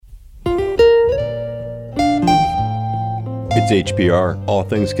It's HPR, All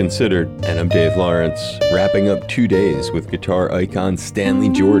Things Considered, and I'm Dave Lawrence, wrapping up 2 days with guitar icon Stanley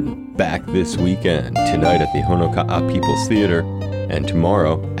Jordan, back this weekend, tonight at the Honoka'a People's Theater, and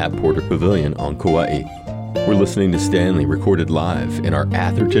tomorrow at Porter Pavilion on Kauai. We're listening to Stanley recorded live in our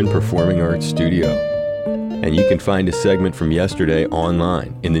Atherton Performing Arts studio. And you can find a segment from yesterday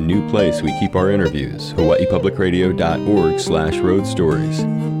online in the new place we keep our interviews, hawaiipublicradio.org/road stories.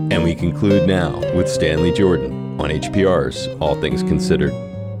 And we conclude now with Stanley Jordan on HPR's All Things Considered.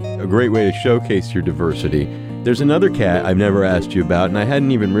 A great way to showcase your diversity. There's another cat I've never asked you about, and I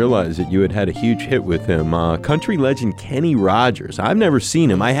hadn't even realized that you had a huge hit with him. Country legend Kenny Rogers. I've never seen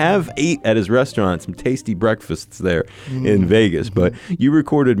him. I have ate at his restaurant some tasty breakfasts there in Vegas, but you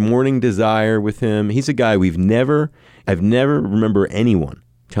recorded Morning Desire with him. He's a guy I've never remember anyone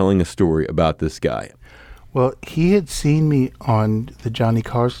telling a story about this guy. Well, he had seen me on the Johnny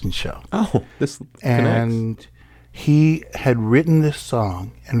Carson show. Oh, this and connects. He had written this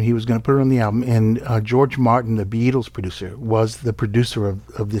song, and he was going to put it on the album. And George Martin, the Beatles producer, was the producer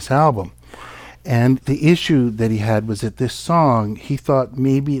of this album. And the issue that he had was that this song, he thought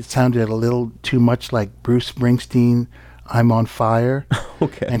maybe it sounded a little too much like Bruce Springsteen, I'm on Fire.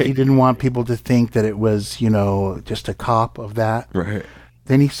 Okay. And he didn't want people to think that it was, just a cop of that. Right.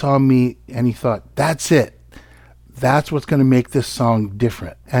 Then he saw me, and he thought, that's it. That's what's going to make this song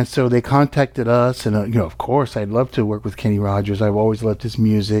different. And so they contacted us, and of course, I'd love to work with Kenny Rogers. I've always loved his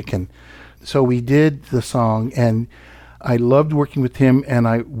music, and so we did the song, and I loved working with him, and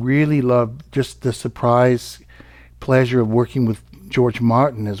I really loved just the surprise pleasure of working with George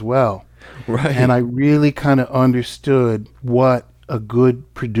Martin as well. Right. And I really kind of understood what a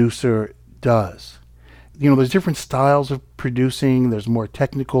good producer does. There's different styles of producing. There's more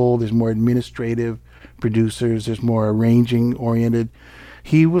technical, there's more administrative producers, there's more arranging oriented.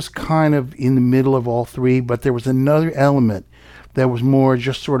 He was kind of in the middle of all three, but there was another element that was more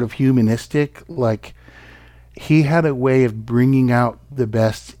just sort of humanistic. Like, he had a way of bringing out the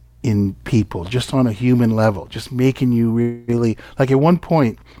best in people just on a human level, just making you really, like, at one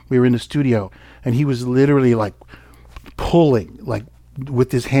point we were in the studio and he was literally like pulling, like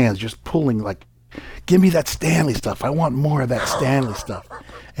with his hands, just pulling, like, give me that Stanley stuff. I want more of that Stanley stuff.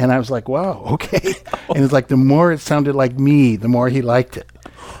 And I was like, wow, okay. And it's like, the more it sounded like me, the more he liked it.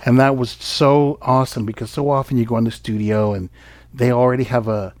 And that was so awesome, because so often you go in the studio and they already have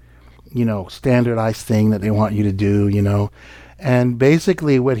a, standardized thing that they want you to do, And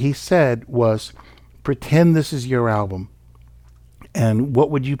basically what he said was, pretend this is your album. And what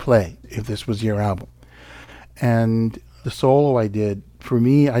would you play if this was your album? And the solo I did, for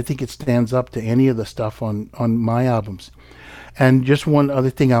me, I think it stands up to any of the stuff on my albums. And just one other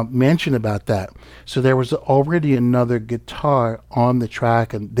thing I'll mention about that. So there was already another guitar on the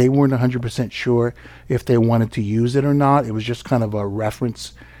track, and they weren't 100% sure if they wanted to use it or not. It was just kind of a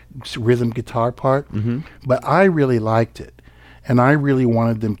reference rhythm guitar part. Mm-hmm. But I really liked it, and I really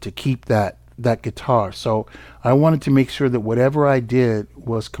wanted them to keep that guitar. So I wanted to make sure that whatever I did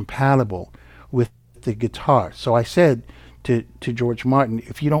was compatible with the guitar. So I said to George Martin,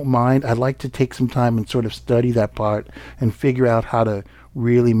 if you don't mind, I'd like to take some time and sort of study that part and figure out how to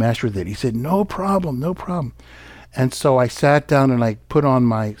really mesh with it. He said, no problem. And so I sat down and I put on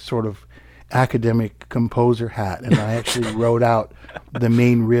my sort of academic composer hat, and I actually wrote out the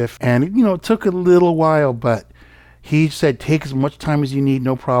main riff. And, it took a little while, but he said, take as much time as you need,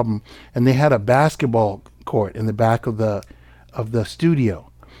 no problem. And they had a basketball court in the back of the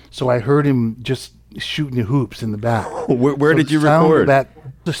studio. So I heard him just shooting the hoops in the back. Where did you record?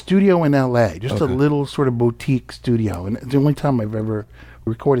 The studio in LA, just Okay. a little sort of boutique studio, and it's the only time I've ever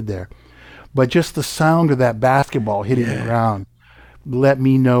recorded there. But just the sound of that basketball hitting the ground let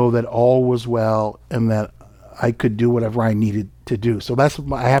me know that all was well and that I could do whatever I needed to do. So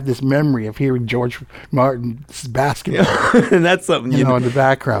I have this memory of hearing George Martin's basketball, and that's something in the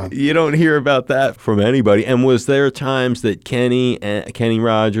background. You don't hear about that from anybody. And was there times that Kenny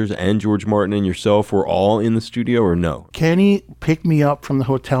Rogers and George Martin and yourself were all in the studio, or no? Kenny picked me up from the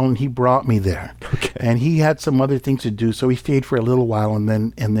hotel and he brought me there. Okay. And he had some other things to do, so he stayed for a little while and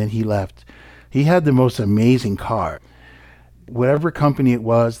then he left. He had the most amazing car. Whatever company it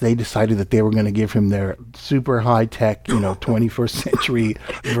was, they decided that they were going to give him their super high-tech, 21st century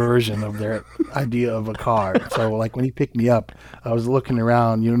version of their idea of a car. So, like, when he picked me up, I was looking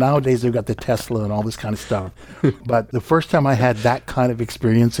around. Nowadays they've got the Tesla and all this kind of stuff. But the first time I had that kind of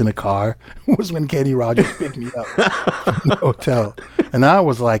experience in a car was when Kenny Rogers picked me up from the hotel. And I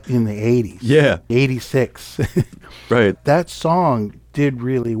was, like, in the 80s. Yeah. 86. Right. That song did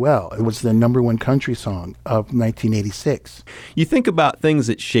really well. It was the #1 country song of 1986. You think about things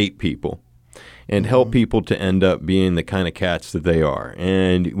that shape people. and help people to end up being the kind of cats that they are.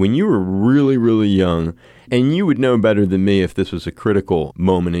 And when you were really, really young, and you would know better than me if this was a critical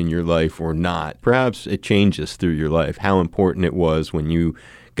moment in your life or not, perhaps it changes through your life, how important it was when you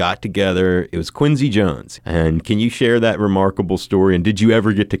got together. It was Quincy Jones. And can you share that remarkable story? And did you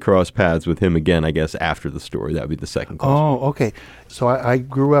ever get to cross paths with him again, I guess, after the story? That would be the second question. Oh, okay. So I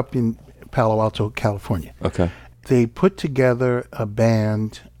grew up in Palo Alto, California. Okay. They put together a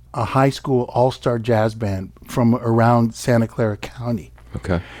band, a high school all-star jazz band from around Santa Clara County.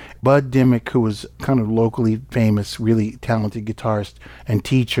 Okay. Bud Dimmick, who was kind of locally famous, really talented guitarist and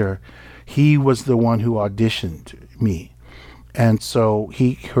teacher, he was the one who auditioned me. And so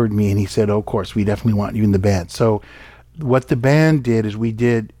he heard me and he said, oh, of course, we definitely want you in the band. So what the band did is we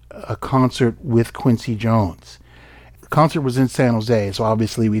did a concert with Quincy Jones. The concert was in San Jose, so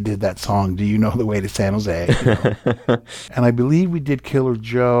obviously we did that song, Do You Know the Way to San Jose? You know? And I believe we did Killer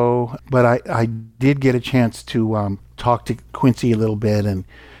Joe, but I did get a chance to talk to Quincy a little bit, and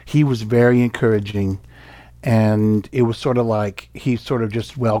he was very encouraging. And it was sort of like he sort of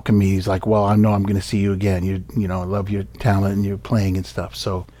just welcomed me. He's like, well, I know I'm going to see you again. You know, I love your talent and your playing and stuff.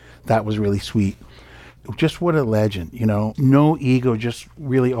 So that was really sweet. Just what a legend, you know. No ego, just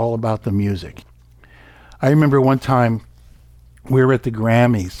really all about the music. I remember one time we were at the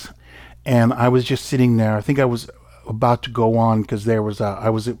Grammys, and I was just sitting there. I think I was about to go on because I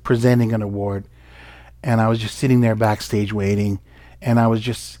was presenting an award, and I was just sitting there backstage waiting, and I was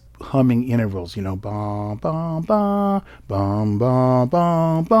just humming intervals, you know, bum bum bum bum bum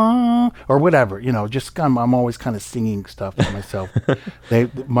bum bum, or whatever, you know. Just I'm always kind of singing stuff to myself.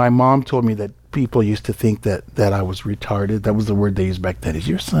 My mom told me that people used to think that I was retarded. That was the word they used back then. Is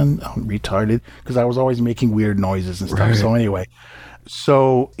your son retarded? Because I was always making weird noises and stuff. Right. So anyway,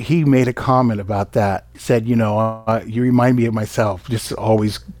 so he made a comment about that. Said, you know, you remind me of myself, just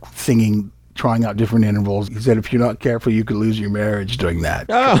always singing, trying out different intervals. He said, if you're not careful, you could lose your marriage doing that.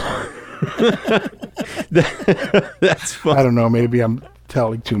 Oh, that's fun. I don't know. Maybe I'm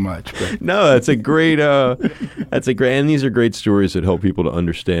telling too much. But. No, that's a great, and these are great stories that help people to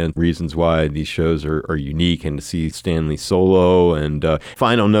understand reasons why these shows are unique, and to see Stanley solo. And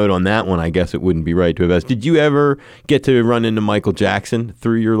final note on that one, I guess it wouldn't be right to have asked, did you ever get to run into Michael Jackson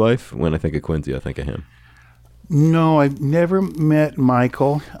through your life? When I think of Quincy, I think of him. No, I've never met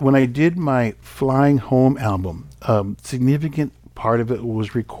Michael. When I did my Flying Home album, significant part of it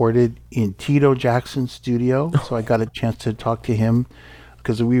was recorded in Tito Jackson's studio. So I got a chance to talk to him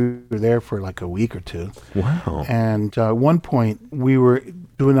because we were there for like a week or two. Wow. And at one point we were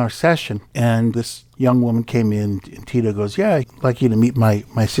doing our session, and this young woman came in, and Tito goes, yeah, I'd like you to meet my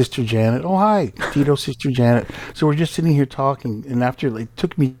sister Janet. Oh, hi, Tito's sister Janet. So we're just sitting here talking, and after it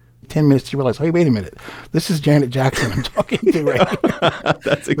took me 10 minutes to realize, hey, wait a minute, this is Janet Jackson I'm talking to right now.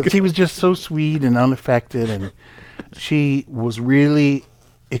 But she was just so sweet and unaffected, and she was really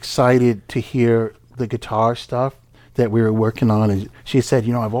excited to hear the guitar stuff that we were working on. And she said,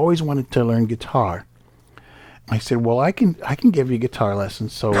 you know, I've always wanted to learn guitar. I said, well, I can give you guitar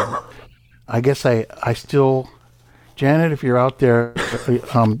lessons. So I guess I still, Janet, if you're out there,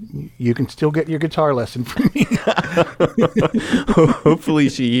 you can still get your guitar lesson from me. Hopefully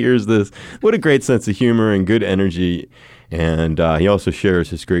she hears this. What a great sense of humor and good energy. And he also shares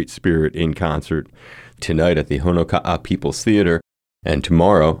his great spirit in concert tonight at the Honoka'a People's Theater and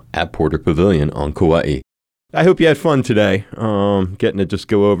tomorrow at Porter Pavilion on Kauai. I hope you had fun today, getting to just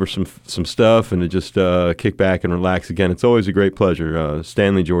go over some stuff and to just kick back and relax again. It's always a great pleasure.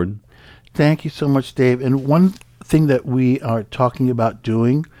 Stanley Jordan. Thank you so much, Dave. And one thing that we are talking about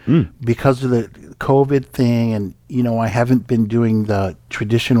doing because of the COVID thing, and, you know, I haven't been doing the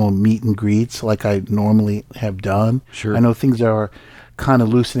traditional meet and greets like I normally have done. Sure. I know things are kind of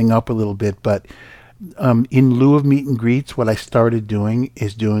loosening up a little bit, but in lieu of meet and greets, what I started doing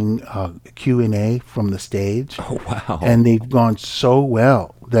is doing Q&A from the stage. Oh, wow. And they've gone so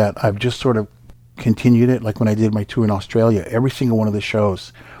well that I've just sort of continued it. Like when I did my tour in Australia, every single one of the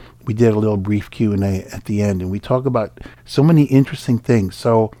shows, we did a little brief Q&A at the end, and we talk about so many interesting things.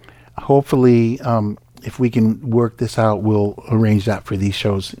 So hopefully, if we can work this out, we'll arrange that for these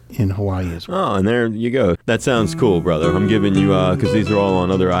shows in Hawaii as well. Oh, and there you go. That sounds cool, brother. I'm giving you, because these are all on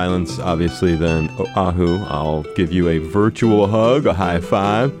other islands, obviously, than Oahu. I'll give you a virtual hug, a high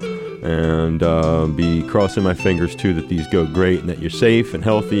five, and be crossing my fingers, too, that these go great and that you're safe and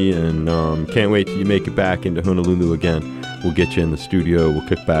healthy, and can't wait till you make it back into Honolulu again. We'll get you in the studio. We'll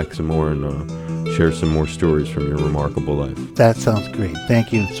kick back some more and share some more stories from your remarkable life. That sounds great.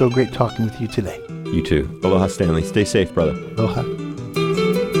 Thank you. So great talking with you today. You too. Aloha, Stanley. Stay safe, brother. Aloha.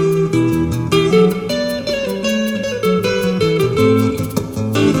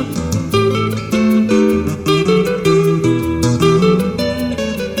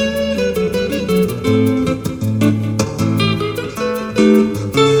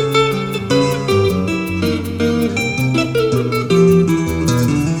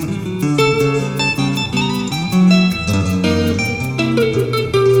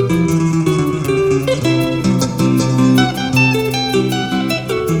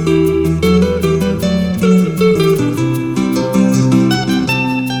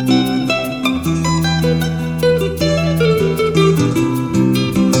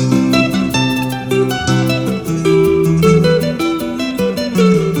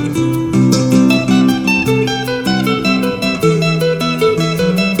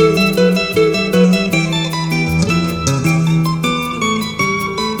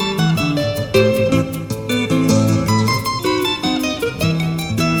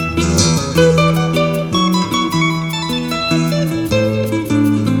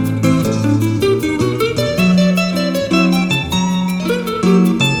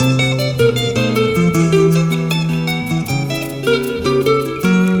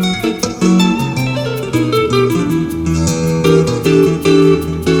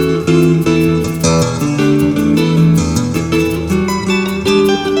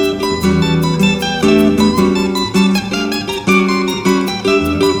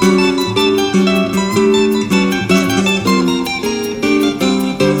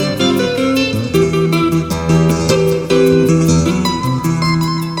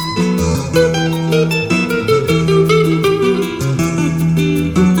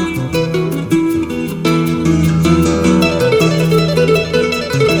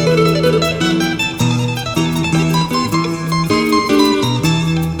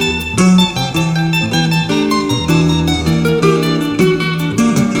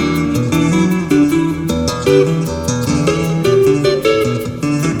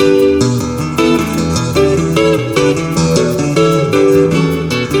 Jordan.